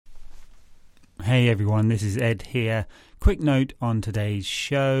Hey everyone, this is Ed here. Quick note on today's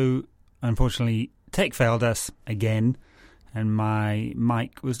show. Unfortunately, tech failed us again, and my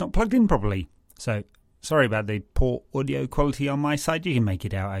mic was not plugged in properly. So, sorry about the poor audio quality on my side. You can make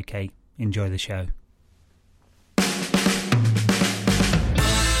it out okay. Enjoy the show.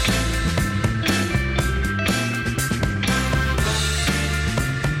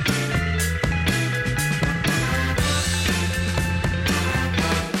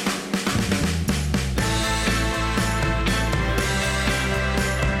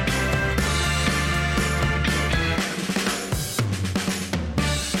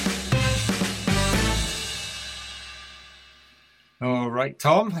 All right,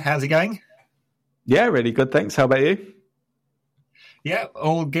 Tom, how's it going? Yeah, really good, thanks. How about you? Yeah,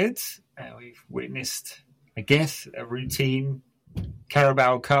 all good. We've witnessed, I guess, a routine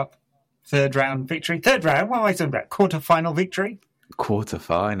Carabao Cup third round victory. Third round? What am I talking about? Quarter-final victory?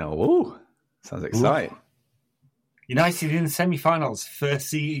 Quarter-final. Ooh, sounds exciting. United in the semi-finals, first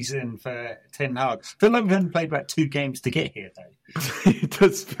season for Ten Hag. Feel like we've only played about 2 games to get here, though. It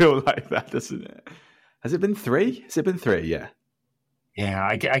does feel like that, doesn't it? Has it been 3? Has it been 3? Yeah. Yeah,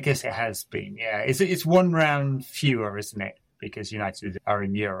 I guess it has been. Yeah, it's one round fewer, isn't it? Because United are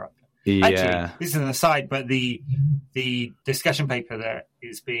in Europe. Yeah. Actually, this is an aside, but the discussion paper that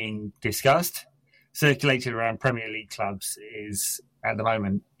is being discussed, circulated around Premier League clubs, is at the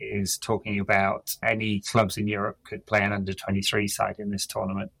moment is talking about any clubs in Europe could play an under-23 side in this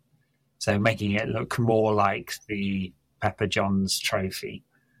tournament. So making it look more like the Papa John's Trophy,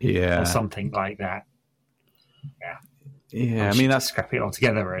 or something like that. Yeah. Yeah, I mean, that's scrap it all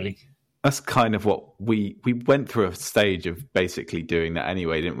together, really. That's kind of what we went through a stage of basically doing that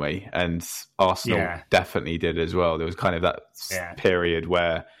anyway, didn't we? And Arsenal definitely did as well. There was kind of that period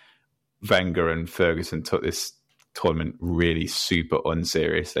where Wenger and Ferguson took this tournament really super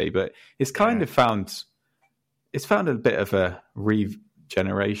unseriously, but it's kind of found a bit of a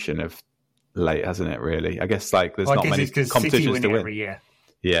regeneration of late, hasn't it? Really, I guess not many competitions to win every year.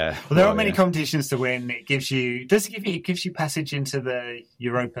 Yeah. Well, there aren't many competitions to win. It gives you passage into the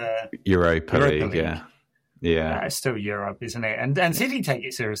Europa League. Yeah. It's still Europe, isn't it? And City take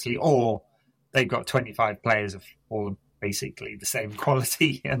it seriously, or they've got 25 players of all basically the same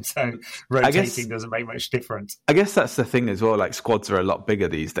quality, and so rotating doesn't make much difference. I guess that's the thing as well. Like, squads are a lot bigger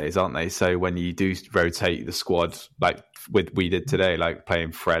these days, aren't they? So when you do rotate the squad, like we did today, like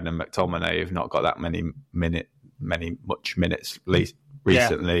playing Fred and McTominay, have not got that many minutes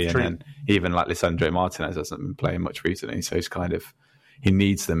recently, and then even like Lisandro Martinez hasn't been playing much recently, so he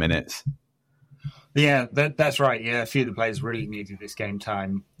needs the minutes. Yeah, that's right. Yeah, a few of the players really needed this game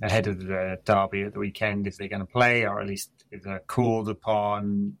time ahead of the derby at the weekend if they're going to play, or at least if they're called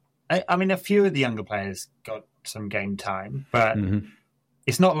upon. I mean, a few of the younger players got some game time, but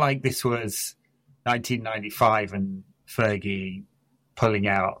it's not like this was 1995 and Fergie pulling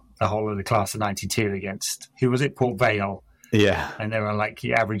out the whole of the class of 92 against, who was it, Port Vale? Yeah. And they were like,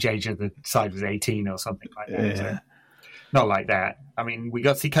 the average age of the side was 18 or something like that. Yeah. So not like that. I mean, we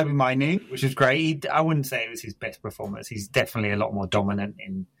got to see Kobe Mainu, which was great. I wouldn't say it was his best performance. He's definitely a lot more dominant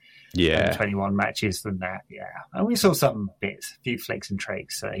in 21 matches than that. Yeah. And we saw some bits, a few flicks and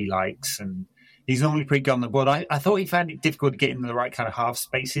tricks that he likes. And he's normally pretty good on the ball. I thought he found it difficult to get in the right kind of half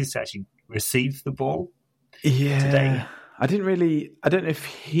spaces to actually receive the ball. Yeah. Today. I don't know if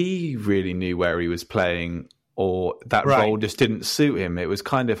he really knew where he was playing, or that role just didn't suit him. It was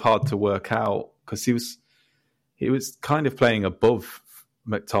kind of hard to work out because he was kind of playing above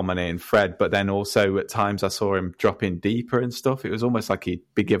McTominay and Fred, but then also at times I saw him drop in deeper and stuff. It was almost like he'd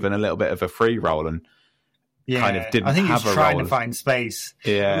be given a little bit of a free role and kind of didn't have a role. I think he was trying to find space.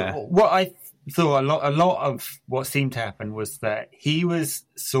 Yeah. What I thought a lot of what seemed to happen was that he was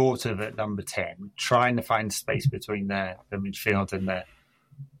sort of at number 10, trying to find space between the midfield and the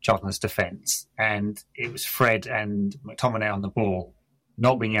Cheltenham's defence, and it was Fred and McTominay on the ball,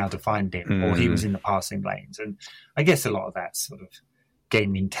 not being able to find him, or he was in the passing lanes. And I guess a lot of that sort of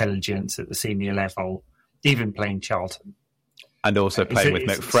gaining intelligence at the senior level, even playing Charlton. And also playing with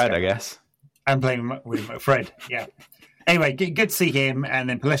McFred, I guess. And playing with McFred, yeah. Anyway, good to see him. And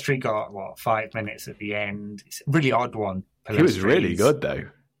then Pellistri got, 5 minutes at the end. It's a really odd one. He was really good, though.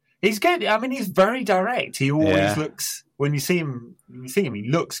 He's good. I mean, he's very direct. He always looks, when you see him, he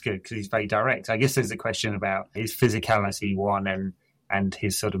looks good because he's very direct. I guess there's a question about his physicality, one, and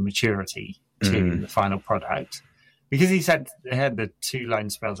his sort of maturity, two, the final product. Because he had the 2 loan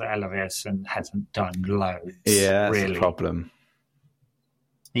spells at Alaves and hasn't done loads. Yeah, that's really. a problem.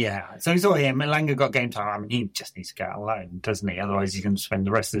 Yeah, so we saw him. Elanga got game time. I mean, he just needs to go out alone, doesn't he? Otherwise, he's going to spend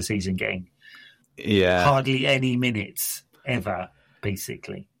the rest of the season getting hardly any minutes ever,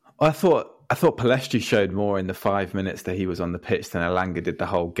 basically. I thought I thought Pellistri showed more in the 5 minutes that he was on the pitch than Elanga did the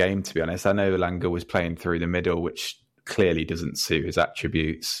whole game, to be honest. I know Elanga was playing through the middle, which clearly doesn't suit his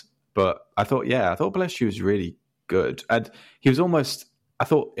attributes. But I thought Pellistri was really good. And he was almost, I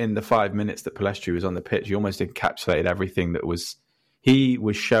thought in the 5 minutes that Pellistri was on the pitch, he almost encapsulated everything that was, he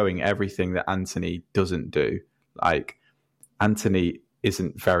was showing everything that Antony doesn't do. Like, Antony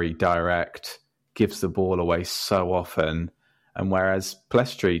isn't very direct, gives the ball away so often. And whereas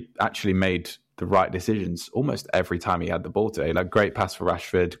Pellistri actually made the right decisions almost every time he had the ball today. Like, great pass for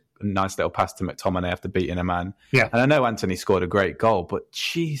Rashford, a nice little pass to McTominay after beating a man. Yeah. And I know Antony scored a great goal, but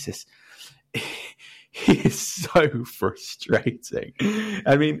Jesus, he is so frustrating.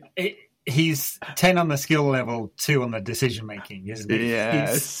 I mean, he's 10 on the skill level, 2 on the decision making, isn't he?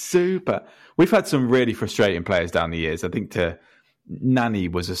 Yeah, super. We've had some really frustrating players down the years. I think Nani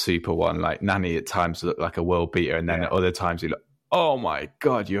was a super one. Like, Nani at times looked like a world beater, and then at other times he looked, oh my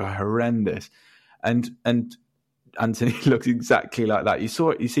God, you're horrendous. And Antony looks exactly like that. You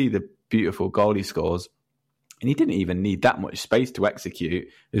see the beautiful goal he scores, and he didn't even need that much space to execute.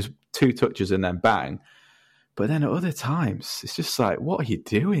 There's 2 touches and then bang. But then at other times, it's just like, what are you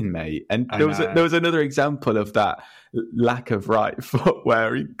doing, mate? And there was another example of that lack of right foot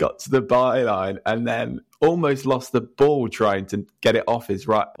where he got to the byline and then almost lost the ball trying to get it off his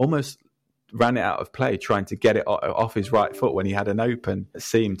right, almost ran it out of play trying to get it off his right foot when he had an open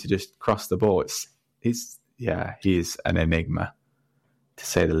seam to just cross the ball. He is an enigma, to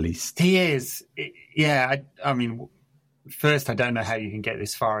say the least. He is. Yeah, I mean, first, I don't know how you can get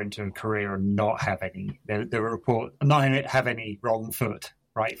this far into a career and not have any. There were reports not have any wrong foot,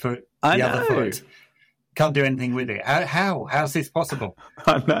 right foot, the other foot. Can't do anything with it. How's this possible?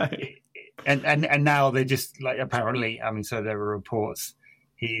 I know. And now they're just like, apparently. I mean, so there were reports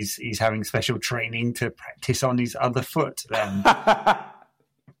he's having special training to practice on his other foot. That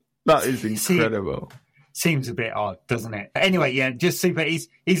is incredible. Seems a bit odd, doesn't it? Anyway, yeah, just super.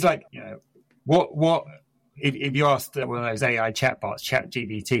 He's like, you know, what. If you asked one of those AI chatbots,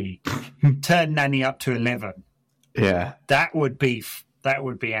 ChatGPT, turn Nani up to 11, that would be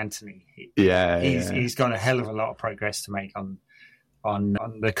Antony. He's got a hell of a lot of progress to make on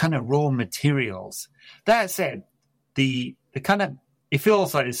the kind of raw materials. That said, the kind of, it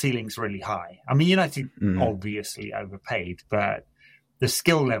feels like the ceiling's really high. I mean, United obviously overpaid, but the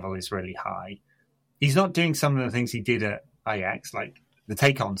skill level is really high. He's not doing some of the things he did at Ajax, like the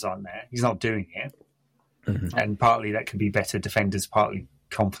take-ons on there. He's not doing it. Mm-hmm. And partly that could be better defenders, partly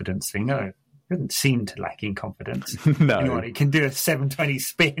confidence thing. No, he doesn't seem to lack in confidence. No. You know what, he can do a 720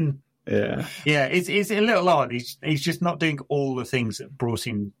 spin. Yeah. Yeah, it's a little odd. He's just not doing all the things that brought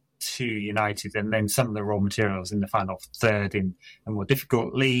him to United, and then some of the raw materials in the final third in a more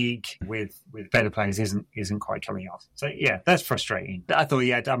difficult league with better players isn't quite coming off. So yeah, that's frustrating. I thought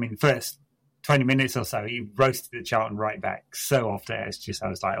first 20 minutes or so, he roasted the Charlton right back so often. It's just, I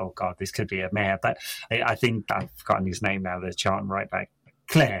was like, oh God, this could be a mare. But I think I've forgotten his name now, the Charlton right back,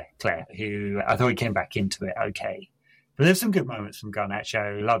 Claire, who I thought he came back into it okay. But there's some good moments from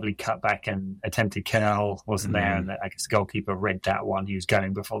Garnacho, lovely cutback and attempted curl wasn't there. And I guess the goalkeeper read that one. He was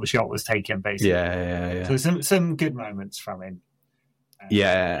going before the shot was taken, basically. Yeah. So some good moments from him.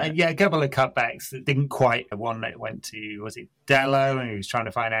 A couple of cutbacks that didn't quite. One that went to, was it Dallo, and he was trying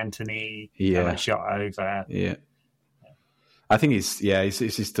to find Antony. And shot over. Yeah. I think he's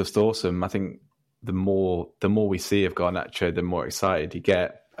just awesome. I think the more we see of Garnacho, the more excited you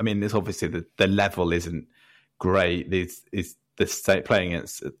get. I mean, there's obviously the level isn't great. It's playing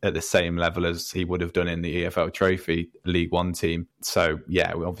at the same level as he would have done in the EFL Trophy League One team. So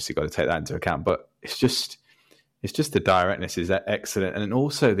yeah, we obviously got to take that into account. But it's just the directness is excellent, and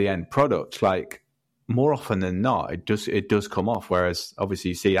also the end product. Like, more often than not, it does come off. Whereas obviously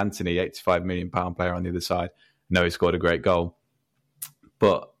you see Antony, £85 million player on the other side. No, he scored a great goal,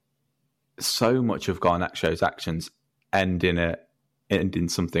 but so much of Garnacho's actions end in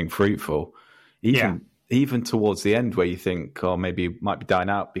something fruitful. Even towards the end, where you think, oh, maybe he might be dying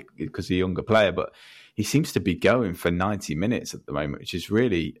out because he's a younger player, but he seems to be going for 90 minutes at the moment, which is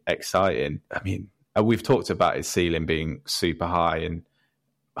really exciting. I mean, we've talked about his ceiling being super high and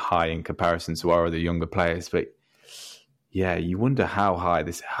high in comparison to our other younger players, but yeah, you wonder how high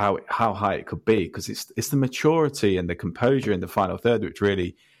it could be, because it's the maturity and the composure in the final third which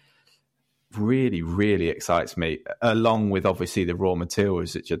really, really, really excites me, along with obviously the raw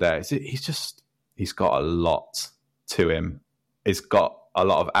materials which are there. He's got a lot to him. He's got a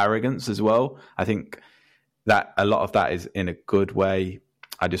lot of arrogance as well. I think that a lot of that is in a good way.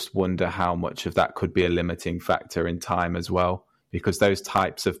 I just wonder how much of that could be a limiting factor in time as well, because those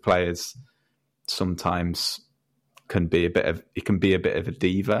types of players sometimes can be a bit of a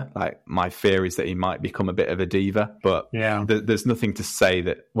diva. Like, my fear is that he might become a bit of a diva, but there's nothing to say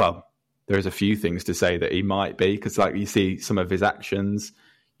that. Well, there's a few things to say that he might be, because like you see some of his actions,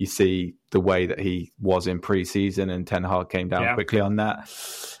 you see the way that he was in pre-season, and Ten Hag came down quickly on that,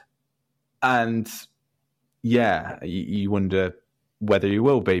 and you wonder whether he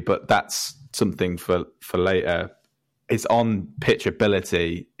will be, but that's something for later. His on-pitch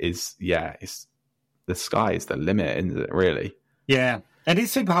ability is the sky is the limit, isn't it, really? Yeah, and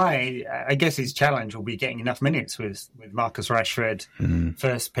it's super high. I guess his challenge will be getting enough minutes with Marcus Rashford,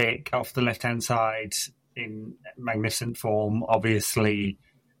 first pick off the left-hand side in magnificent form. Obviously,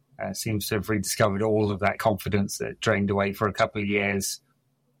 seems to have rediscovered all of that confidence that drained away for a couple of years.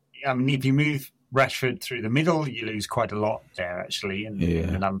 I mean, if you move Rashford through the middle, you lose quite a lot there, actually, in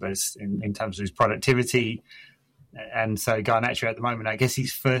the numbers, in terms of his productivity. And so Garnacho at the moment, I guess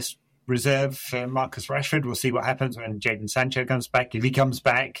he's first reserve for Marcus Rashford. We'll see what happens when Jadon Sancho comes back. If he comes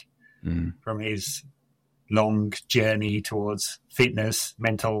back from his long journey towards fitness,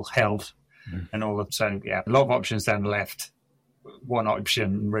 mental health, and all of so, a lot of options down the left, one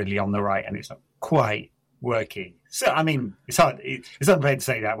option really on the right, and it's not quite working. So, I mean, it's hard. It's unfair to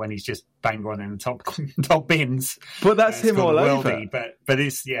say that when he's just banged one in the top bins. But that's him all over. But it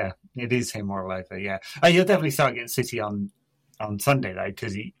is him all over. Yeah, he'll definitely start against City on Sunday though,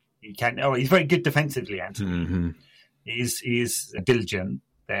 because he can. Oh, he's very good defensively, Anthony. He is diligent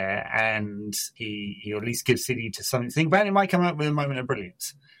there, and he'll at least give City to something to think about. It might come up with a moment of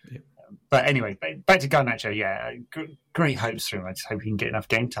brilliance. Yeah. But anyway, back to Garnacho. Yeah, great hopes for him. I just hope he can get enough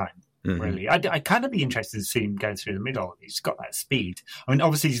game time. Really, I'd kind of be interested to see him go through the middle. He's got that speed. I mean,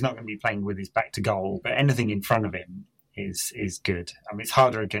 obviously he's not going to be playing with his back to goal, but anything in front of him is good. I mean, it's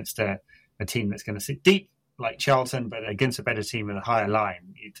harder against a team that's going to sit deep like Charlton, but against a better team with a higher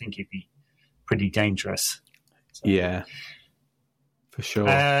line, you'd think he'd be pretty dangerous. So, yeah, for sure.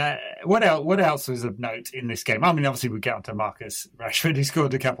 What else was of note in this game? I mean, obviously we get on to Marcus Rashford. He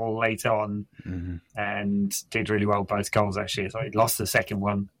scored a couple later on and did really well both goals, actually. So he lost the second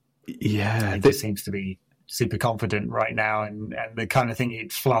one. Yeah, he just seems to be super confident right now, and the kind of thing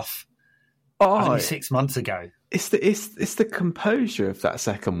he'd fluff only 6 months ago. It's the composure of that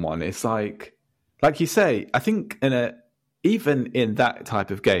second one. It's like you say. I think even in that type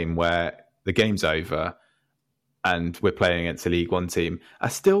of game where the game's over and we're playing against a League One team, I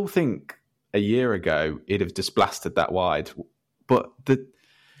still think a year ago he'd have just blasted that wide. But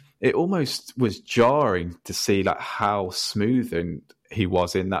it almost was jarring to see like how smooth and he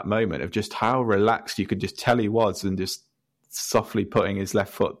was in that moment, of just how relaxed you could just tell he was, and just softly putting his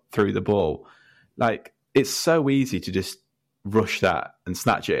left foot through the ball. Like, it's so easy to just rush that and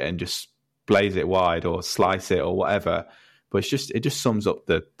snatch it and just blaze it wide or slice it or whatever. But it just sums up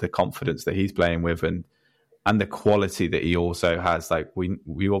the confidence that he's playing with, and the quality that he also has. Like,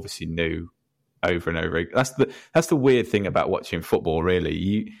 we obviously knew over and over. That's the weird thing about watching football,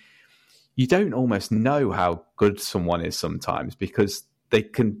 really. You don't almost know how good someone is sometimes, because they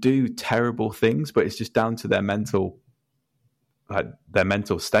can do terrible things, but it's just down to their mental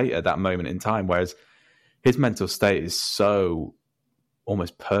state at that moment in time. Whereas his mental state is so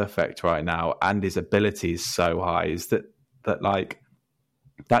almost perfect right now, and his ability is so high, is that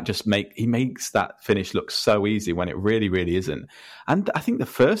just he makes that finish look so easy when it really, really isn't. And I think the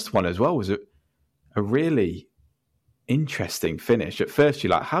first one as well was a really interesting finish. At first,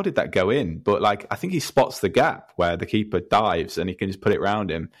 you're like, how did that go in? But like, I think he spots the gap where the keeper dives and he can just put it round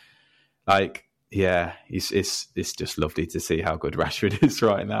him. Like, yeah, it's just lovely to see how good Rashford is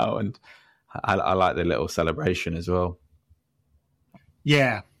right now, and I like the little celebration as well.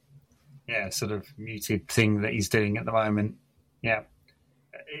 Yeah, sort of muted thing that he's doing at the moment. Yeah,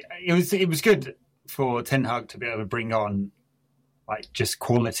 it was good for Ten Hag to be able to bring on like just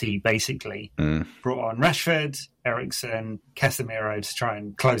quality, basically. Brought on Rashford, Eriksen, Casemiro to try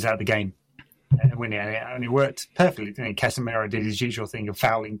and close out the game and win it. And it worked perfectly. Casemiro did his usual thing of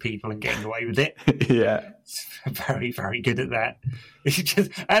fouling people and getting away with it. Yeah. It's very, very good at that. He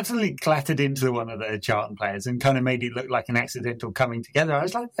just absolutely clattered into one of the Charlton players and kind of made it look like an accidental coming together. I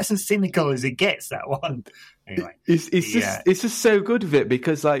was like, that's as cynical as it gets, that one. Anyway. It's just so good of it,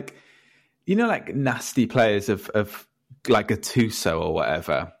 because like, you know, like nasty players of like Gattuso or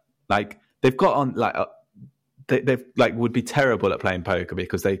whatever, like they've got on like they've like would be terrible at playing poker,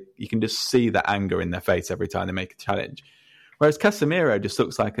 because you can just see the anger in their face every time they make a challenge. Whereas Casemiro just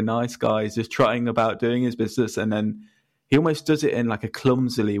looks like a nice guy. He's just trotting about doing his business, and then he almost does it in like a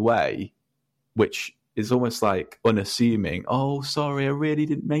clumsily way, which is almost like unassuming. Oh, sorry, I really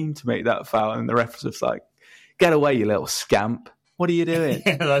didn't mean to make that foul. And the ref's just like, get away, you little scamp. What are you doing?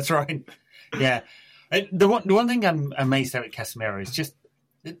 Yeah, that's right. Yeah. The one thing I'm amazed at with Casemiro is just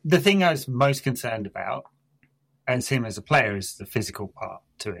the thing I was most concerned about as him as a player is the physical part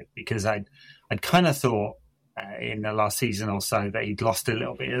to it, because I'd kind of thought in the last season or so that he'd lost a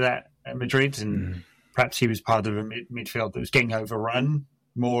little bit of that at Madrid, and perhaps he was part of a midfield that was getting overrun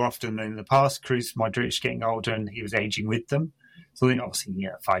more often than in the past. Kroos, Modric getting older, and he was aging with them. So then obviously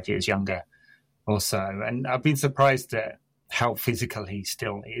 5 years younger or so. And I've been surprised at how physical he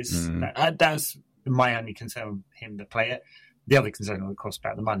still is. That's my only concern with him, the player. The other concern, of course,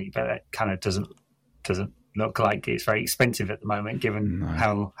 about the money, but it kind of doesn't look like it's very expensive at the moment, given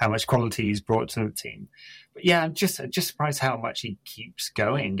how much quality he's brought to the team. But yeah, I'm just surprised how much he keeps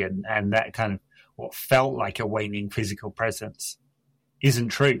going, and that kind of what felt like a waning physical presence isn't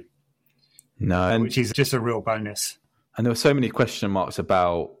true. No, which is just a real bonus. And there were so many question marks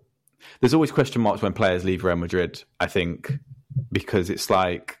about. There's always question marks when players leave Real Madrid, I think, because it's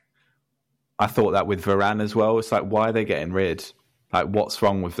like, I thought that with Varane as well. It's like, why are they getting rid? Like, what's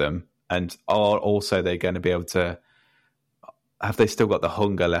wrong with them? And are also they going to be able to, have they still got the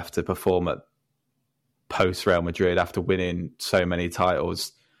hunger left to perform at post Real Madrid after winning so many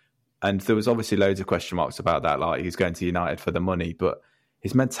titles? And there was obviously loads of question marks about that, like he's going to United for the money, but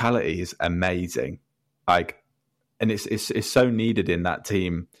his mentality is amazing. Like, and it's so needed in that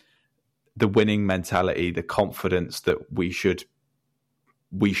team. The winning mentality, the confidence that we should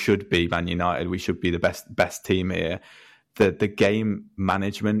be Man United, we should be the best team here. The game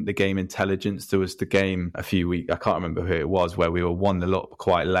management, the game intelligence. There was the game a few weeks, I can't remember who it was, where we were 1-0 up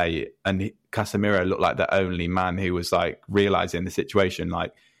quite late, and Casemiro looked like the only man who was like realising the situation.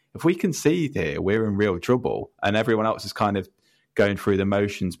 Like, if we concede here, we're in real trouble, and everyone else is kind of going through the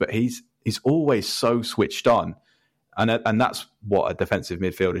motions. But he's always so switched on, and that's what a defensive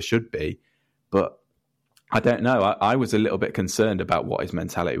midfielder should be. But I don't know. I was a little bit concerned about what his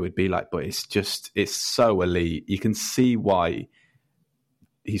mentality would be like, but it's so elite. You can see why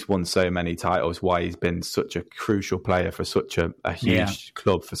he's won so many titles, why he's been such a crucial player for such a huge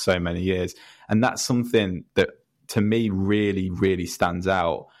club for so many years. And that's something that, to me, really, really stands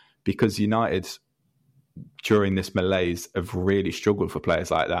out, because United, during this malaise, have really struggled for players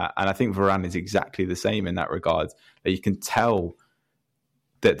like that. And I think Varane is exactly the same in that regard. That you can tell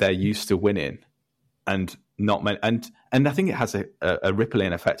that they're used to winning. And I think it has a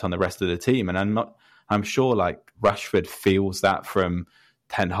rippling effect on the rest of the team. And I'm sure like Rashford feels that from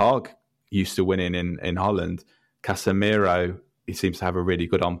Ten Hag, used to winning in Holland. Casemiro, he seems to have a really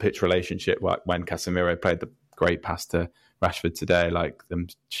good on-pitch relationship. Like when Casemiro played the great pass to Rashford today, like them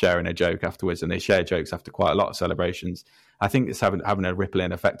sharing a joke afterwards, and they share jokes after quite a lot of celebrations. I think it's having a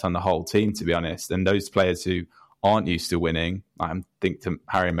rippling effect on the whole team, to be honest. And those players who aren't used to winning, I think to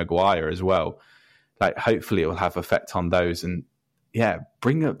Harry Maguire as well, like hopefully it will have effect on those, and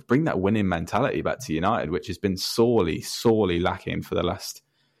bring that winning mentality back to United, which has been sorely lacking for the last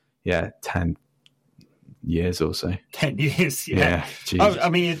 10 years or so. 10 years, yeah. Oh, I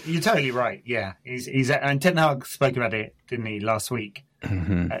mean, you're totally right. Yeah, he's and Ten Hag spoke about it, didn't he, last week,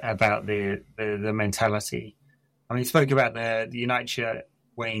 about the mentality. I mean, he spoke about the United shirt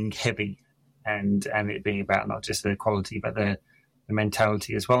weighing heavy, and it being about not just the quality but the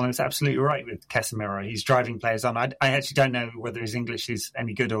mentality as well. And it's absolutely right with Casemiro. He's driving players on. I actually don't know whether his English is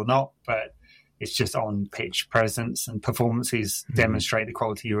any good or not, but it's just on pitch presence and performances demonstrate the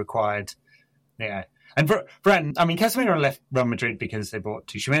quality required. Yeah. And Varane, I mean, Casemiro left Real Madrid because they bought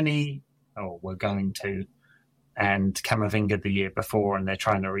Tchouaméni, or were going to, and Camavinga the year before, and they're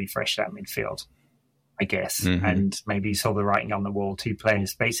trying to refresh that midfield, I guess. And maybe he saw the writing on the wall. Two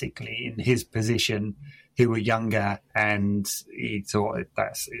players basically in his position who were younger, and he thought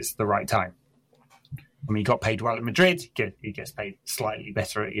it's the right time. I mean, he got paid well at Madrid. He gets paid slightly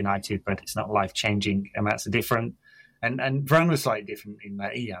better at United, but it's not life-changing amounts of different. And Varane was slightly different in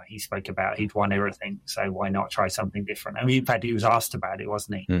that he spoke about he'd won everything, so why not try something different? I mean, in fact, he was asked about it,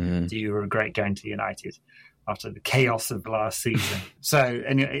 wasn't he? Do you regret going to United after the chaos of last season? So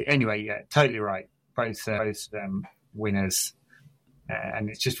anyway, yeah, totally right. Both winners, and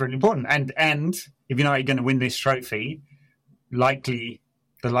it's just really important. And if you're not going to win this trophy, the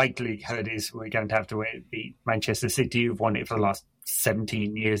likelihood is we're going to have to beat Manchester City, who've won it for the last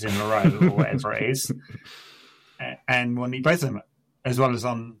 17 years in a row, or whatever it is. And we'll need both of them, as well as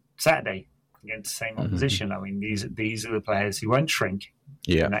on Saturday against the same opposition. I mean, these are the players who won't shrink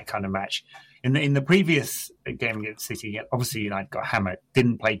in that kind of match. In the previous game against City, obviously United got hammered,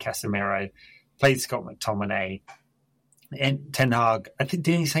 didn't play Casemiro, played Scott McTominay. And Ten Hag, I think,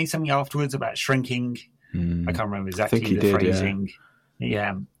 did he say something afterwards about shrinking? I can't remember exactly the phrasing.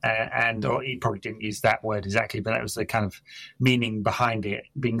 Yeah. Or he probably didn't use that word exactly, but that was the kind of meaning behind it,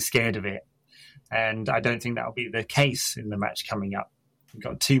 being scared of it. and I don't think that'll be the case in the match coming up. We've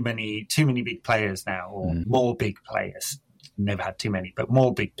got too many big players now, or more big players. Never had too many, but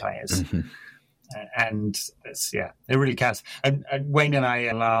more big players. And it really counts. And Wayne and I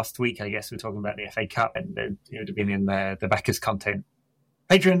last week, I guess, we were talking about the FA Cup, and it would have been in the backers content.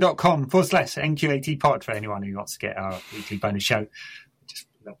 Patreon.com/NQ80 pod for anyone who wants to get our weekly bonus show. Just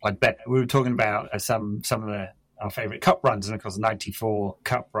plug that. We were talking about some of our favourite cup runs, and of course, 94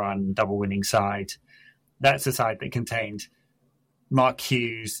 cup run, double winning side. That's a side that contained Mark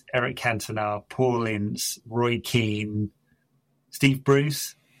Hughes, Eric Cantona, Paul Ince, Roy Keane, Steve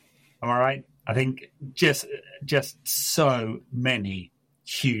Bruce. Am I right? I think just so many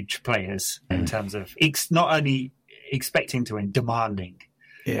huge players in terms of not only expecting to win, demanding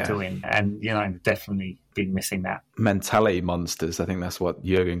to win. And, definitely been missing that. Mentality monsters. I think that's what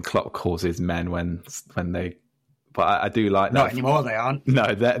Jurgen Klopp calls his men when they... But I do like that. Not anymore, they aren't.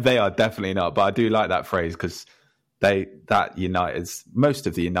 No, they are definitely not. But I do like that phrase because most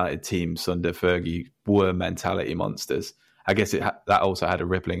of the United teams under Fergie were mentality monsters. I guess that also had a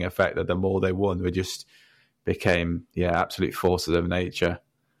rippling effect that the more they won, they just became absolute forces of nature.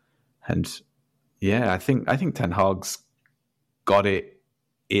 And I think Ten Hag's got it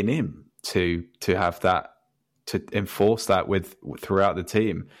in him to have that, to enforce that throughout the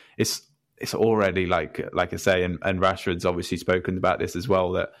team. It's already like I say, and Rashford's obviously spoken about this as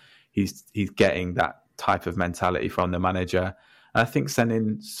well, that he's getting that type of mentality from the manager. And I think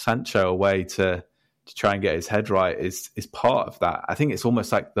sending Sancho away to try and get his head right is part of that. I think it's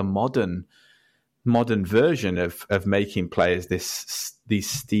almost like the modern version of making players these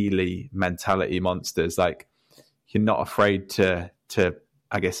steely mentality monsters. Like, you're not afraid to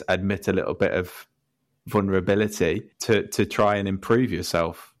I guess admit a little bit of vulnerability to try and improve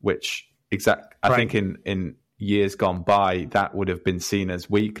yourself, which I think in years gone by that would have been seen as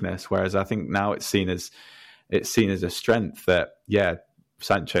weakness, whereas I think now it's seen as a strength. That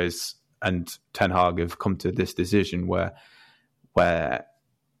Sancho's and Ten Hag have come to this decision where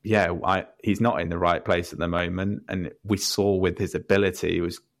he's not in the right place at the moment, and we saw with his ability he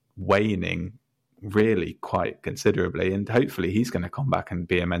was waning really quite considerably, and hopefully he's going to come back and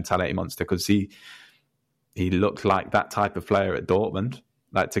be a mentality monster, because he looked like that type of player at Dortmund,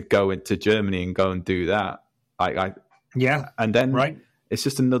 like to go into Germany and go and do that. And then it's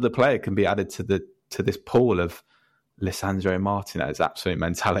just another player can be added to this pool of Lisandro Martinez, absolute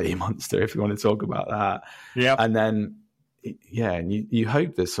mentality monster, if you want to talk about that. Yeah. And then, and you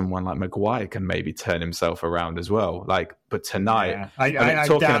hope that someone like Maguire can maybe turn himself around as well. But tonight, I doubt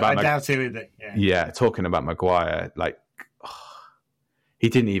it. Talking about Maguire, he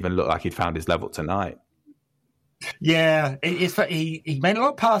didn't even look like he'd found his level tonight. Yeah, he made a lot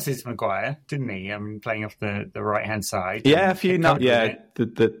of passes, Maguire, didn't he? Playing off the right hand side. Yeah, a few.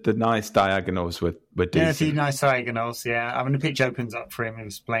 The nice diagonals were decent. Yeah, a few nice diagonals. Yeah, the pitch opens up for him. He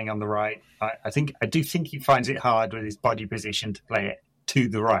was playing on the right. I do think he finds it hard with his body position to play it to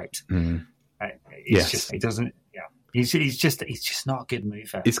the right. Mm. He doesn't. Yeah, he's just not a good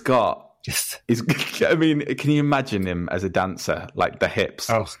mover. Can you imagine him as a dancer? Like the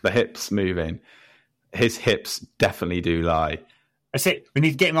hips moving. His hips definitely do lie. That's it. We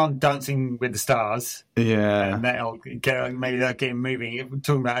need to get him on Dancing with the Stars. Yeah. And that'll get him moving. We're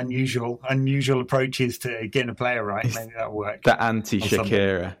talking about unusual approaches to getting a player right. Maybe that'll work. The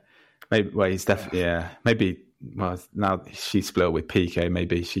anti-Shakira. Maybe, he's definitely, Maybe, now she's split with Piqué,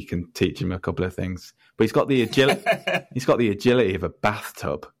 maybe she can teach him a couple of things. But he's got the agility. He's got the agility of a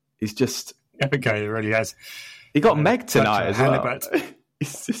bathtub. He's just... Okay, it really has. He got Meg tonight as well.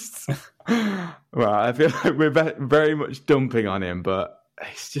 It's just... Well, I feel like we're very much dumping on him, but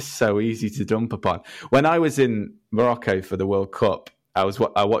it's just so easy to dump upon. When I was in Morocco for the World Cup, I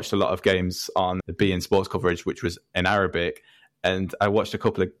watched a lot of games on the beIN Sports coverage, which was in Arabic, and I watched a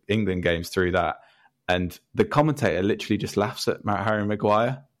couple of England games through that, and the commentator literally just laughs at Harry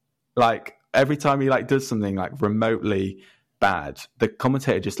Maguire. Like, every time he does something remotely bad, the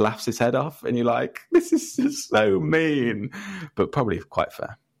commentator just laughs his head off, and you're like, this is just so mean, but probably quite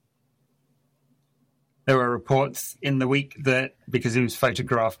fair. There were reports in the week that because he was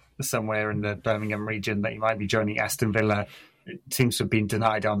photographed somewhere in the Birmingham region that he might be joining Aston Villa. It seems to have been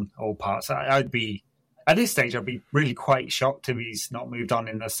denied on all parts. At this stage, I'd be really quite shocked if he's not moved on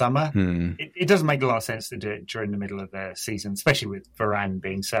in the summer. It doesn't make a lot of sense to do it during the middle of the season, especially with Varane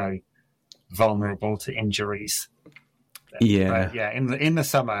being so vulnerable to injuries. Yeah. But in the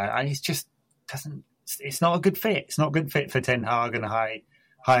summer, it just doesn't. It's not a good fit. It's not a good fit for Ten Hag and a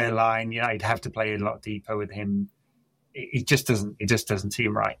higher line. You'd have to play a lot deeper with him. It just doesn't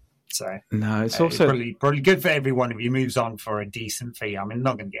seem right. So no, it's also probably good for everyone if he moves on for a decent fee. I mean,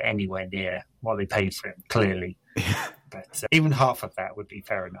 not going to get anywhere near what they paid for him, clearly. But even half of that would be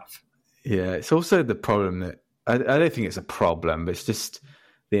fair enough. Yeah, it's also the problem that I don't think it's a problem, but it's just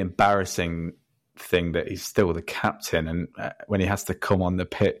the embarrassing thing that he's still the captain, and when he has to come on the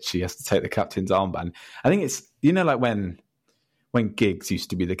pitch, he has to take the captain's armband. I think it's, like when Giggs used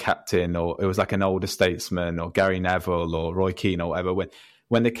to be the captain, or it was like an older statesman, or Gary Neville or Roy Keane or whatever,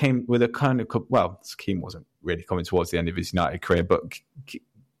 when they came with a kind of, well, Keane wasn't really coming towards the end of his United career, but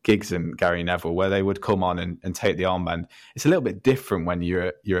Giggs and Gary Neville, where they would come on and take the armband. It's a little bit different when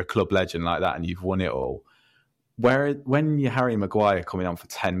you're a club legend like that and you've won it all. Where when you're Harry Maguire coming on for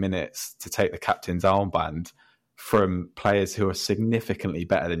 10 minutes to take the captain's armband from players who are significantly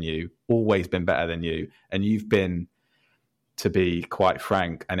better than you, always been better than you, and you've been, to be quite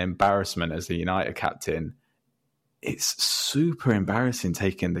frank, an embarrassment as the United captain, it's super embarrassing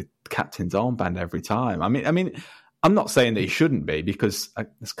taking the captain's armband every time. I mean, I'm not saying that he shouldn't be, because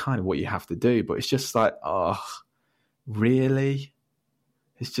that's kind of what you have to do, but it's just like, oh, really?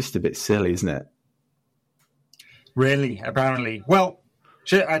 It's just a bit silly, isn't it? Really, apparently. Well,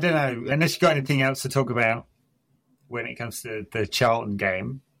 I don't know. Unless you've got anything else to talk about when it comes to the Charlton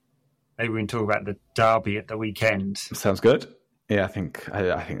game, maybe we can talk about the derby at the weekend. Sounds good. Yeah, I think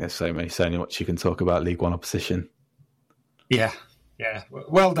there's so much you can talk about League One opposition. Yeah.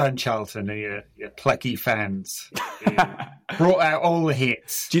 Well done, Charlton, and your plucky fans. You brought out all the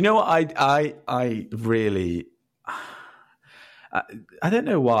hits. Do you know what I really... I don't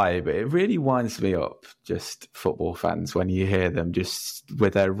know why, but it really winds me up, just football fans, when you hear them just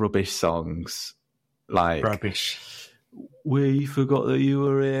with their rubbish songs. Like, rubbish. We forgot that you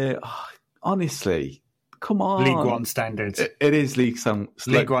were here. Oh, honestly, come on. League One standards. It is League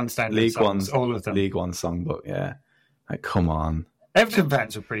One standards. All of them. League One songbook, yeah. Like, come on. Everton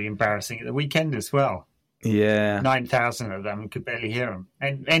fans were pretty embarrassing at the weekend as well. Yeah. 9,000 of them, could barely hear them.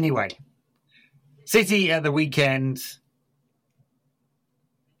 And anyway, City at the weekend...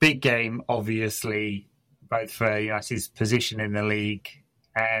 Big game, obviously, both for United's position in the league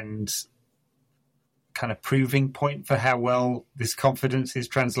and kind of proving point for how well this confidence is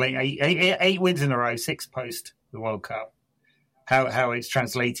translating. Eight wins in a row, 6 post the World Cup. How it's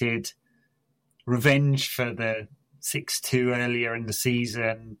translated. Revenge for the 6-2 earlier in the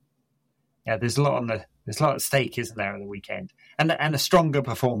season. Yeah, there's a lot at stake, isn't there, at the weekend? And a stronger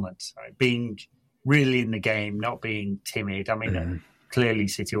performance, right? Being really in the game, not being timid. I mean, clearly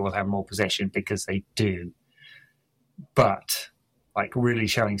City will have more possession because they do. But, like, really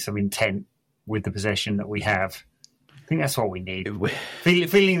showing some intent with the possession that we have. I think that's what we need.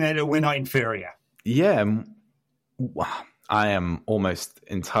 Feeling that we're not inferior. Yeah, I am almost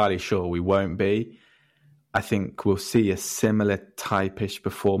entirely sure we won't be. I think we'll see a similar type-ish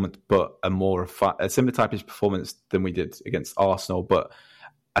performance, but a similar type-ish performance than we did against Arsenal. But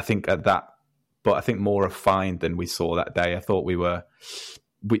I think more refined than we saw that day. I thought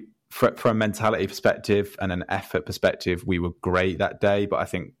from a mentality perspective and an effort perspective, we were great that day. But I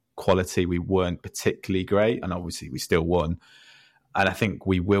think quality, we weren't particularly great. And obviously we still won. And I think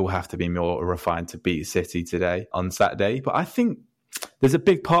we will have to be more refined to beat City today on Saturday. But I think there's a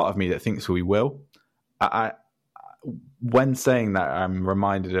big part of me that thinks we will. When saying that, I'm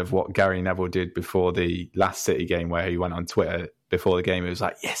reminded of what Gary Neville did before the last City game, where he went on Twitter before the game. It was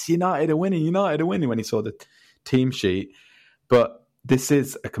like, yes, United are winning when he saw the team sheet. But this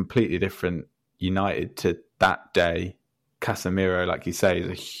is a completely different United to that day. Casemiro, like you say, is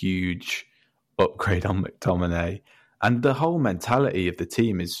a huge upgrade on McTominay. And the whole mentality of the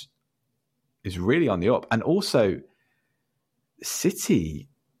team is really on the up. And also, City,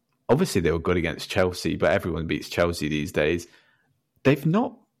 obviously they were good against Chelsea, but everyone beats Chelsea these days. They've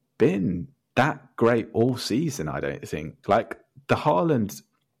not been that great all season, I don't think. Like, the Haaland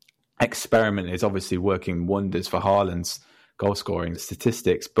experiment is obviously working wonders for Haaland's goal-scoring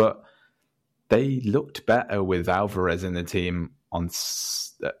statistics, but they looked better with Alvarez in the team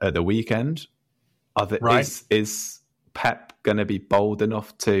at the weekend. Right. Is Pep going to be bold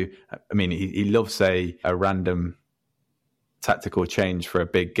enough to... I mean, he loves a random tactical change for a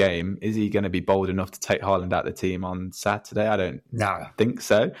big game. Is he going to be bold enough to take Haaland out of the team on Saturday? I don't think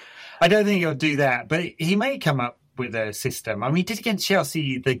so. I don't think he'll do that, but he may come up with a system. I mean, he did against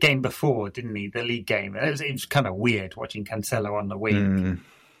Chelsea the game before, didn't he? The league game. It was kind of weird watching Cancelo on the wing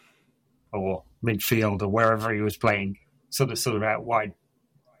or midfield or wherever he was playing, sort of out wide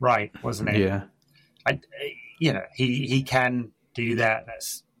right, wasn't it? Yeah. He can do that.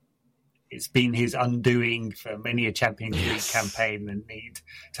 It's been his undoing for many a Champions League campaign, the need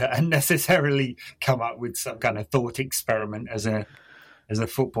to unnecessarily come up with some kind of thought experiment as a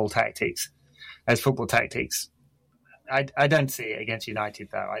as football tactics. I don't see it against United,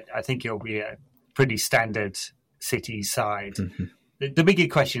 though. I think it'll be a pretty standard City side. Mm-hmm. The bigger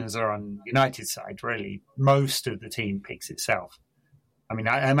questions are on United's side, really. Most of the team picks itself. I mean,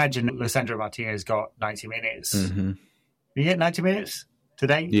 I imagine Lisandro Martinez got 90 minutes. Mm-hmm. Did you get 90 minutes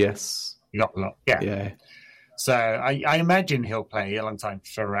today? Yes. He got a lot, yeah. So I imagine he'll play alongside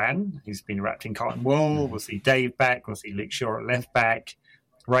Varane, who's been wrapped in cotton wool. We'll see Dave back. We'll see Luke Shaw at left back.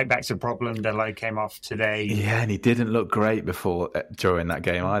 Right back's a problem. Dalot came off today. Yeah, and he didn't look great during that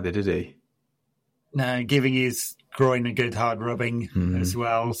game either, did he? No, giving his groin a good hard rubbing as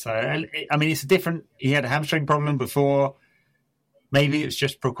well. So, I mean, it's different. He had a hamstring problem before. Maybe it's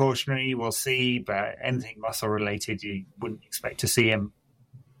just precautionary. We'll see. But anything muscle related, you wouldn't expect to see him,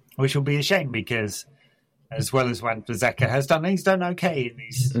 which will be a shame because as well as Wan-Bissaka has done, he's done okay.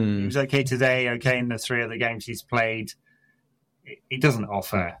 He was okay today, okay in the 3 other games he's played. It doesn't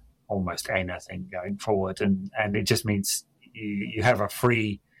offer almost anything going forward, and it just means you have a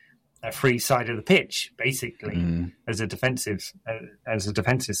free side of the pitch basically as a defensive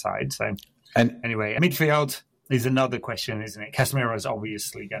side. So anyway, midfield is another question, isn't it? Casemiro is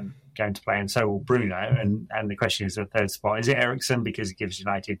obviously going to play, and so will Bruno. And the question is the third spot: is it Eriksen because it gives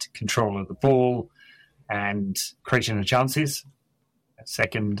United control of the ball and creation of chances?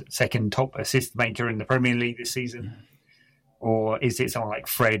 Second top assist maker in the Premier League this season. Or is it someone like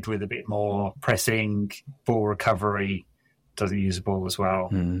Fred with a bit more pressing, ball recovery, doesn't use the ball as well?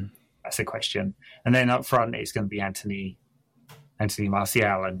 That's a question. And then up front, it's going to be Anthony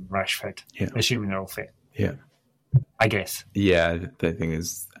Martial and Rashford, assuming they're all fit. Yeah. I guess. Yeah, the thing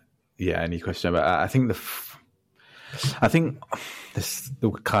is, any question about that? I think this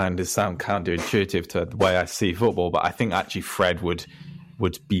kind of sound counterintuitive to the way I see football, but I think actually Fred would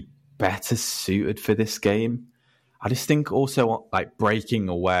be better suited for this game. I just think also like breaking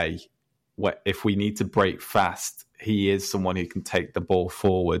away, if we need to break fast, he is someone who can take the ball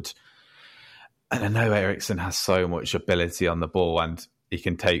forward. And I know Eriksen has so much ability on the ball and he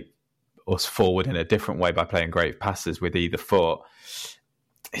can take us forward in a different way by playing great passes with either foot.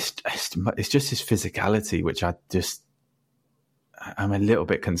 It's just his physicality, which I'm a little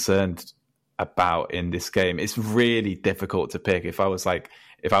bit concerned about in this game. It's really difficult to pick. If I was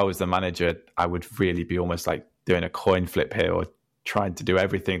the manager, I would really be almost like doing a coin flip here or trying to do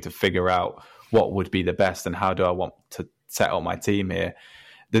everything to figure out what would be the best and how do I want to set up my team here.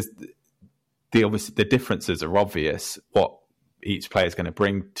 Obviously the differences are obvious, what each player is going to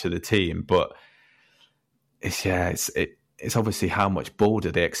bring to the team, but it's obviously how much ball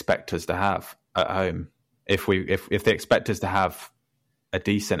do they expect us to have at home. If they expect us to have a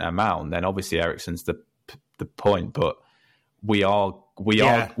decent amount, then obviously Eriksen's the point, but we are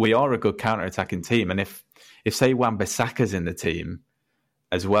a good counter-attacking team, and if say Wan-Bissaka's in the team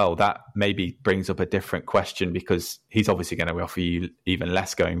as well, that maybe brings up a different question because he's obviously going to offer you even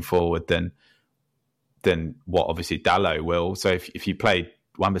less going forward than what obviously Dalot will. So if you play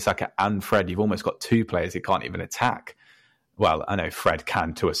Wan-Bissaka and Fred, you've almost got 2 players who can't even attack. Well, I know Fred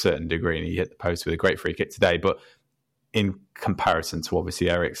can to a certain degree, and he hit the post with a great free kick today, but in comparison to obviously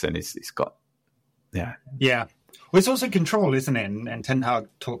Eriksen, he's got Yeah. Well, it's also control, isn't it? And Ten Hag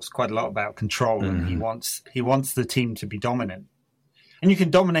talks quite a lot about control, and he wants the team to be dominant. And you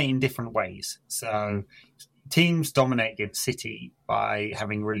can dominate in different ways. So teams dominate against City by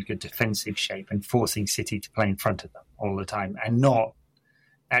having really good defensive shape and forcing City to play in front of them all the time, and not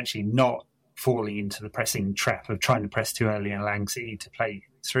falling into the pressing trap of trying to press too early and allowing City to play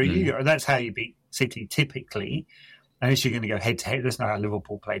through you. And that's how you beat City typically. Unless you're going to go head to head. That's not how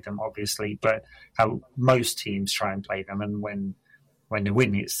Liverpool played them, obviously, but how most teams try and play them. And when they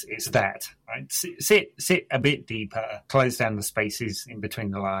win, it's that, right? Sit a bit deeper, close down the spaces in between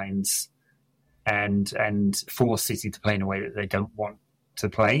the lines, and force City to play in a way that they don't want to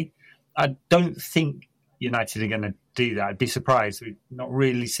play. I don't think United are going to do that. I'd be surprised. We've not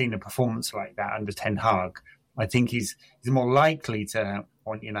really seen a performance like that under Ten Hag. I think he's more likely to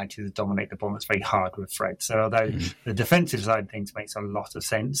want United to dominate the ball. It's very hard with Fred. So although the defensive side of things makes a lot of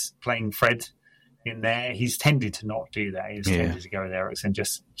sense, playing Fred in there, he's tended to not do that. He's tended to go with Eriksen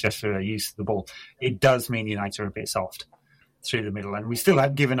just for the use of the ball. It does mean United are a bit soft through the middle, and we still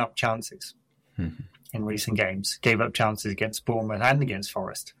have given up chances in recent games. Gave up chances against Bournemouth and against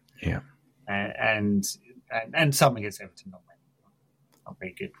Forest. Yeah, and some against Everton. Not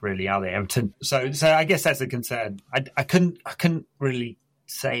very good, really, are they, Everton? So I guess that's a concern. I couldn't really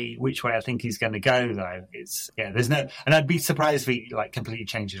say which way I think he's going to go, though. There's no, and I'd be surprised if he completely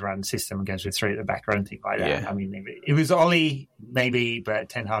changes around the system and goes with 3 at the back or anything like that. Yeah. I mean, if it was Ollie, maybe, but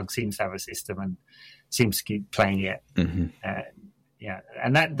Ten Hag seems to have a system and seems to keep playing it. Yeah,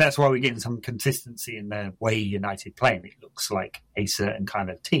 and that's why we're getting some consistency in the way United play. And it looks like a certain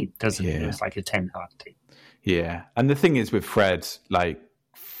kind of team, doesn't it? It looks like a Ten Hag team. Yeah, and the thing is with Fred, like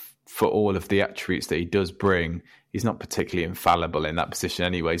for all of the attributes that he does bring, he's not particularly infallible in that position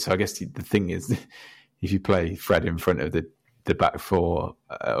anyway. So I guess the thing is, if you play Fred in front of the back four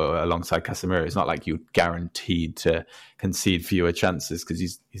alongside Casemiro, it's not like you're guaranteed to concede fewer chances because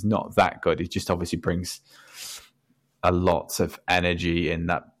he's not that good. He just obviously brings a lot of energy in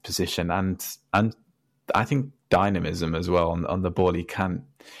that position and I think dynamism as well on the ball. He can,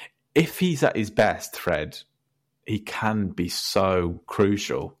 if he's at his best, Fred, he can be so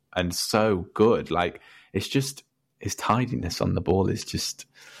crucial and so good. Like, it's just his tidiness on the ball is just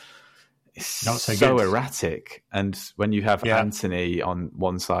not so erratic. And when you have Anthony on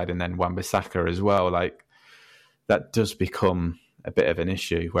one side and then Wan-Bissaka as well, like that does become a bit of an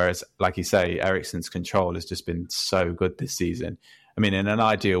issue. Whereas, like you say, Eriksen's control has just been so good this season. I mean, in an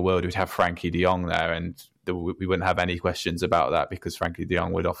ideal world, we'd have Frankie de Jong there and we wouldn't have any questions about that because Frankie de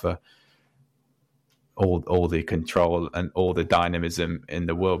Jong would offer all the control and all the dynamism in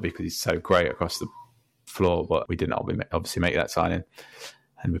the world because he's so great across the floor. But we didn't obviously make that signing,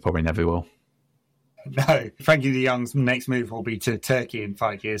 and we probably never will. No, Frankie de Jong's next move will be to Turkey in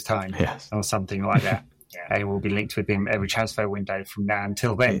 5 years' time, or something like that. Yeah, they will be linked with him every transfer window from now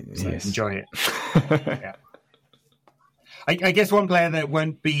until then. So enjoy it. Yeah. I guess one player that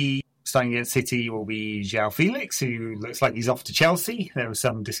won't be starting against City will be João Felix, who looks like he's off to Chelsea. There was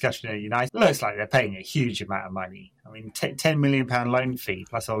some discussion at United. It looks like they're paying a huge amount of money. I mean, £10 million loan fee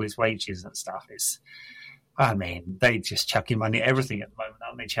plus all his wages and stuff. They just chucking money at everything at the moment,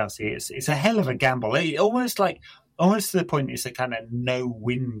 aren't they, Chelsea? It's a hell of a gamble. Almost to the point it's a kind of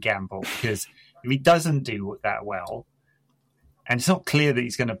no-win gamble because if he doesn't do that well, and it's not clear that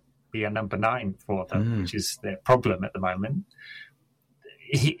he's going to be a number 9 for them, which is their problem at the moment,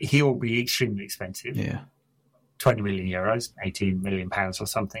 he'll be extremely expensive. Yeah, 20 million euros, 18 million pounds or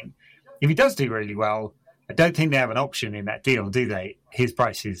something. If he does do really well, I don't think they have an option in that deal, do they? His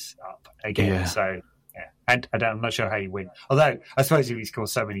price is up again, so yeah. And I'm not sure how you win. Although I suppose if he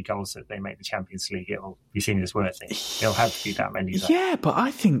scores so many goals that they make the Champions League, it will be seen as worth it. It'll have to be that many. Yeah, but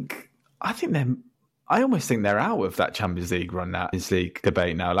I almost think they're out of that Champions League run now, Champions League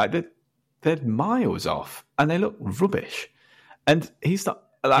debate now. Like they're miles off, and they look rubbish. And he's not.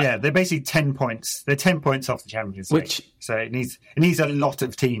 They're basically 10 points. They're 10 points off the Champions League. So it needs a lot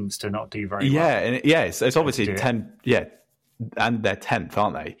of teams to not do very well. It's obviously 10. Yeah, and they're 10th,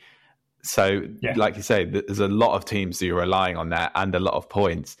 aren't they? So, like you say, there's a lot of teams that you're relying on there, and a lot of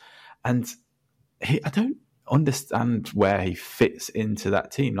points. And I don't understand where he fits into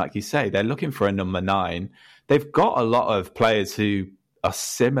that team. Like you say, they're looking for a number 9. They've got a lot of players who are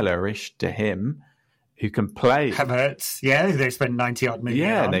similar-ish to him, who can play. Havertz, they spent 90-odd million.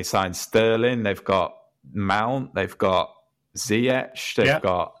 Yeah, and they signed Sterling. They've got Mount. They've got Ziyech. They've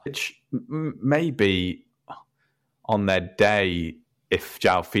got... Which maybe on their day, if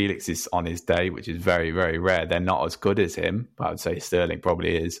João Felix is on his day, which is very, very rare, they're not as good as him. But I would say Sterling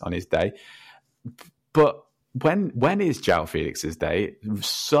probably is on his day. But when is João Felix's day?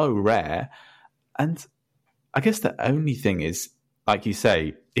 So rare. And I guess the only thing is, like you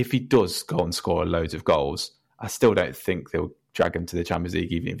say, if he does go and score loads of goals, I still don't think they'll drag him to the Champions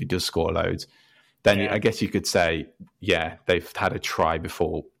League, even if he does score loads. Then I guess you could say, they've had a try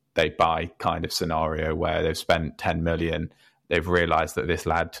before they buy kind of scenario where they've spent 10 million. They've realised that this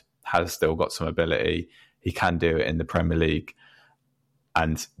lad has still got some ability. He can do it in the Premier League.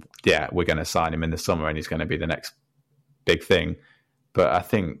 And we're going to sign him in the summer and he's going to be the next big thing. But I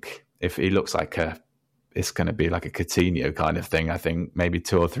think if he looks like it's going to be like a Coutinho kind of thing. I think maybe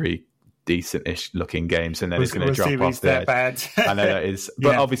 2 or 3 decent-ish looking games, and then he's going to drop off there. Bad. I know that is,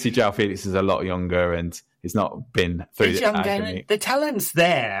 but obviously João Felix is a lot younger, and he's not been through the agony. The talent's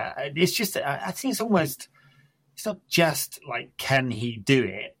there. It's just, I think it's not just like, can he do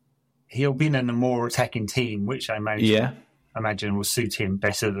it? He'll be in a more attacking team, which I imagine will suit him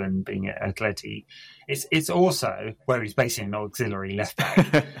better than being at Atleti. It's also where he's basically an auxiliary left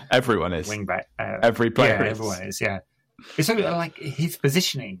back. Everyone is wing back. Every player is. Everyone is. Yeah, it's sort of like his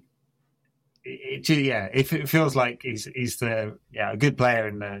positioning. If it feels like he's a good player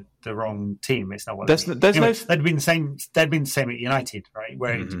in the wrong team, it's not what. That'd been the same. That'd been the same at United, right?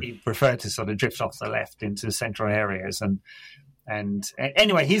 Where he preferred to sort of drift off the left into the central areas and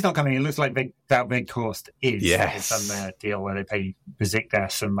anyway, he's not coming. It looks like Weghorst is. Yes. It's on the deal where they pay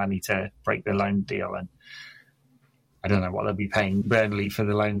Besiktas some money to break the loan deal, and I don't know what they'll be paying Burnley for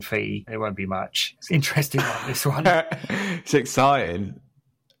the loan fee. It won't be much. It's interesting on this one. It's exciting.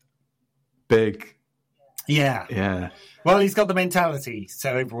 Big Yeah. Well, he's got the mentality,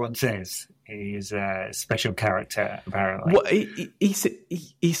 so everyone says. He's a special character, apparently. Well,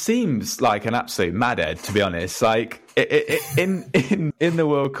 he seems like an absolute madhead, to be honest. Like in the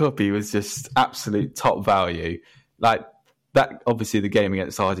World Cup, he was just absolute top value. Like that, obviously, the game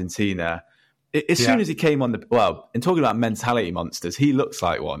against Argentina. As soon as he came on in talking about mentality monsters, he looks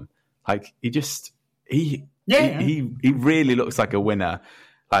like one. Like he really looks like a winner.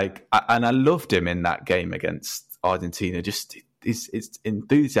 Like, and I loved him in that game against Argentina. Just his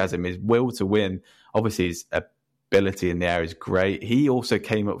enthusiasm, his will to win. Obviously, his ability in the air is great. He also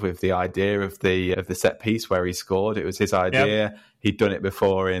came up with the idea of the set piece where he scored. It was his idea. Yep. He'd done it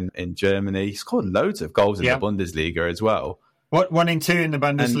before in Germany. He scored loads of goals in the Bundesliga as well. What 1 and 2 in the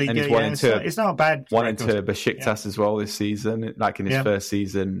Bundesliga? And he's 1 and 2. It's not bad. 1 and 2 Besiktas as well this season, like in his first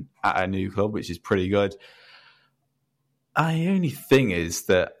season at a new club, which is pretty good. The only thing is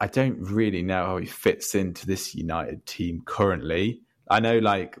that I don't really know how he fits into this United team currently. I know,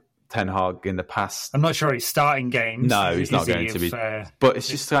 like, Ten Hag in the past... I'm not sure he's starting games. No, he's not going to be. But it's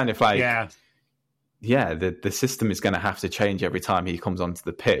just kind of like... the system is going to have to change every time he comes onto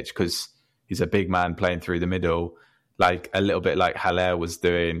the pitch because he's a big man playing through the middle, like a little bit like Haller was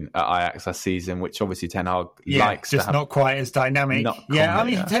doing at Ajax last season, which obviously Ten Hag likes. Just not quite as dynamic.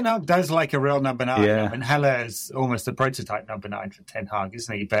 Ten Hag does like a real number 9. Yeah. I mean, Haller is almost a prototype number 9 for Ten Hag,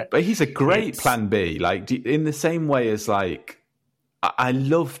 isn't he? But he's a great plan B. Like in the same way as like I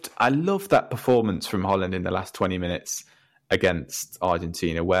loved that performance from Holland in the last 20 minutes against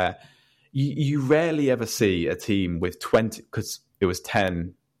Argentina, where you rarely ever see a team with 20 because it was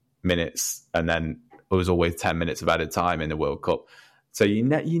 10 minutes and then. It was always 10 minutes of added time in the World Cup. So you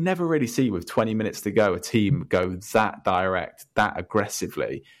never really see with 20 minutes to go a team go that direct, that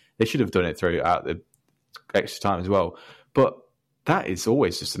aggressively. They should have done it throughout the extra time as well. But that is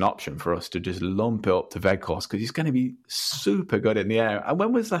always just an option for us to just lump it up to Weghorst because he's going to be super good in the air. And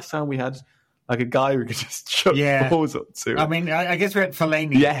when was the last time we had like a guy who could just chuck balls up to? I mean, I guess we had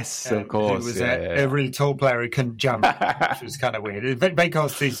Fellaini. Yes, of course. Who was a really tall player who couldn't jump, which was kind of weird.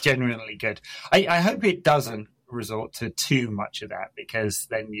 Weghorst is genuinely good. I hope it doesn't resort to too much of that because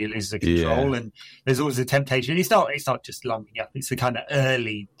then you lose the control and there's always a temptation. It's not just lumping up. It's the kind of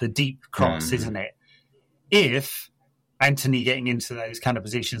the deep cross, isn't it? If Antony getting into those kind of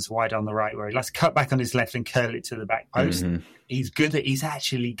positions wide on the right where he likes to cut back on his left and curl it to the back post, he's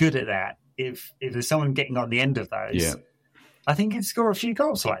actually good at that. If there's someone getting on the end of those, I think he'd score a few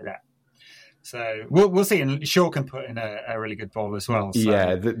goals like that. So we'll see. And Shaw can put in a really good ball as well.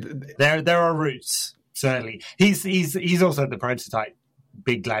 So there are routes, certainly. He's also the prototype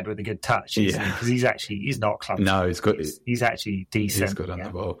big lad with a good touch, because he's not clumsy. No, he's good. He's actually decent. He's good on the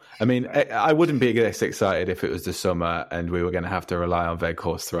ball. I mean, I wouldn't be this excited if it was the summer and we were going to have to rely on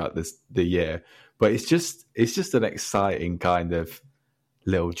Weghorst throughout the year. But it's just an exciting kind of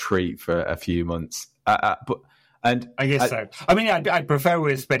little treat for a few months. And I guess so. I mean, I'd prefer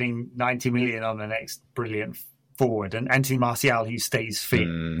we're spending 90 million on the next brilliant forward and Anthony Martial who stays fit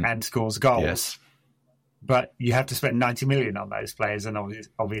and scores goals. Yes. But you have to spend 90 million on those players, and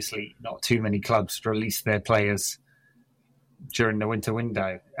obviously not too many clubs release their players during the winter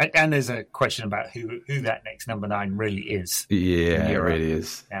window. And there's a question about who that next number 9 really is. Yeah, it really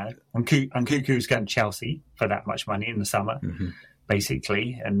is. Yeah. And Nkunku's going to Chelsea for that much money in the summer.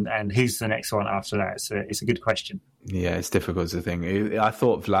 Basically, and who's the next one after that? It's a good question. Yeah, it's difficult to think. I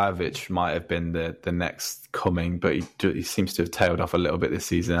thought Vlahovic might have been the next coming, but he seems to have tailed off a little bit this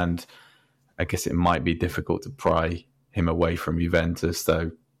season, and I guess it might be difficult to pry him away from Juventus,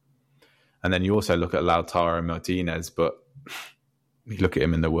 though. And then you also look at Lautaro Martinez, but you look at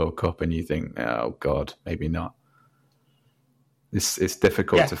him in the World Cup and you think, oh God, maybe not. It's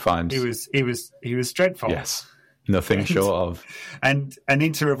difficult to find. He was dreadful. Yes. Nothing short of. And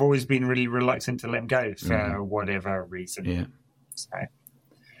Inter have always been really reluctant to let him go for whatever reason. Yeah. So,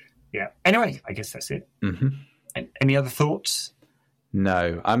 yeah. Anyway, I guess that's it. Any other thoughts?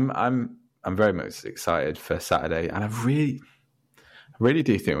 No. I'm very much excited for Saturday, and I really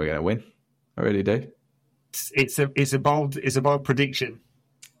do think we're going to win. I really do. It's a bold prediction.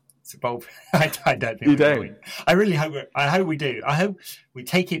 It's a bold. I don't think you don't. Win. I really hope. I hope we do. I hope we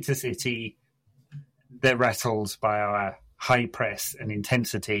take it to City. They're rattled by our high press and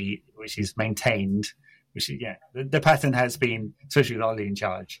intensity, which is maintained. Which is, the pattern has been, especially with Ollie in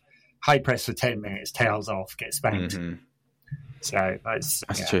charge, high press for 10 minutes, tails off, get spanked. So that's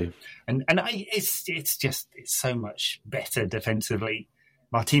true. And it's so much better defensively.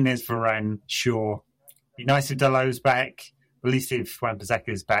 Martinez, Varane, Shaw. Be nice if Dalot's back. At least if Wan-Bissaka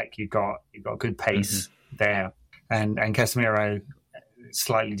is back, you've got good pace there. And Casemiro,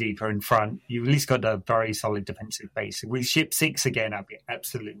 slightly deeper in front, you've at least got a very solid defensive base. With ship 6 again, I'd be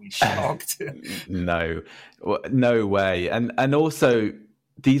absolutely shocked. No way. And also,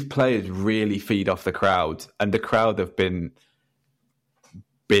 these players really feed off the crowd, and the crowd have been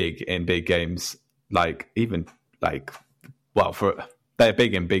big in big games. They're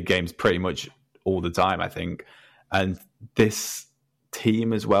big in big games pretty much all the time, I think. And this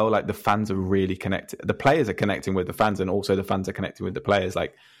team as well, like the fans are really connected. The players are connecting with the fans, and also the fans are connecting with the players.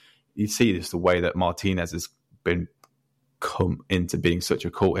 Like you see this, the way that Martinez has been come into being such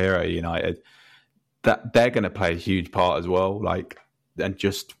a cult hero at United, that they're going to play a huge part as well. Like, and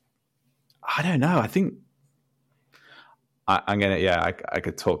just, I don't know. I think I'm going to, I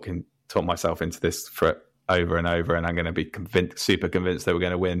could talk myself into this for over and over, and I'm going to be super convinced that we're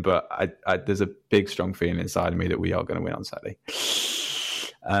going to win. But there's a big, strong feeling inside of me that we are going to win on Saturday.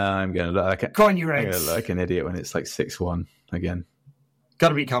 I'm going to look like an idiot when it's like 6-1 again. Got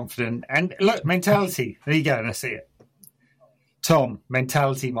to be confident. And look, mentality. There you go. I see it. Tom,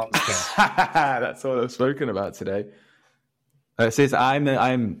 mentality monster. That's all I've spoken about today. It says I'm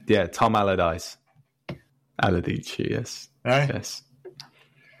Tom Allardyce. Allardyce, yes. Yes.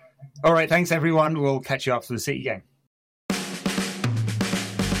 All right, thanks everyone. We'll catch you after the City game.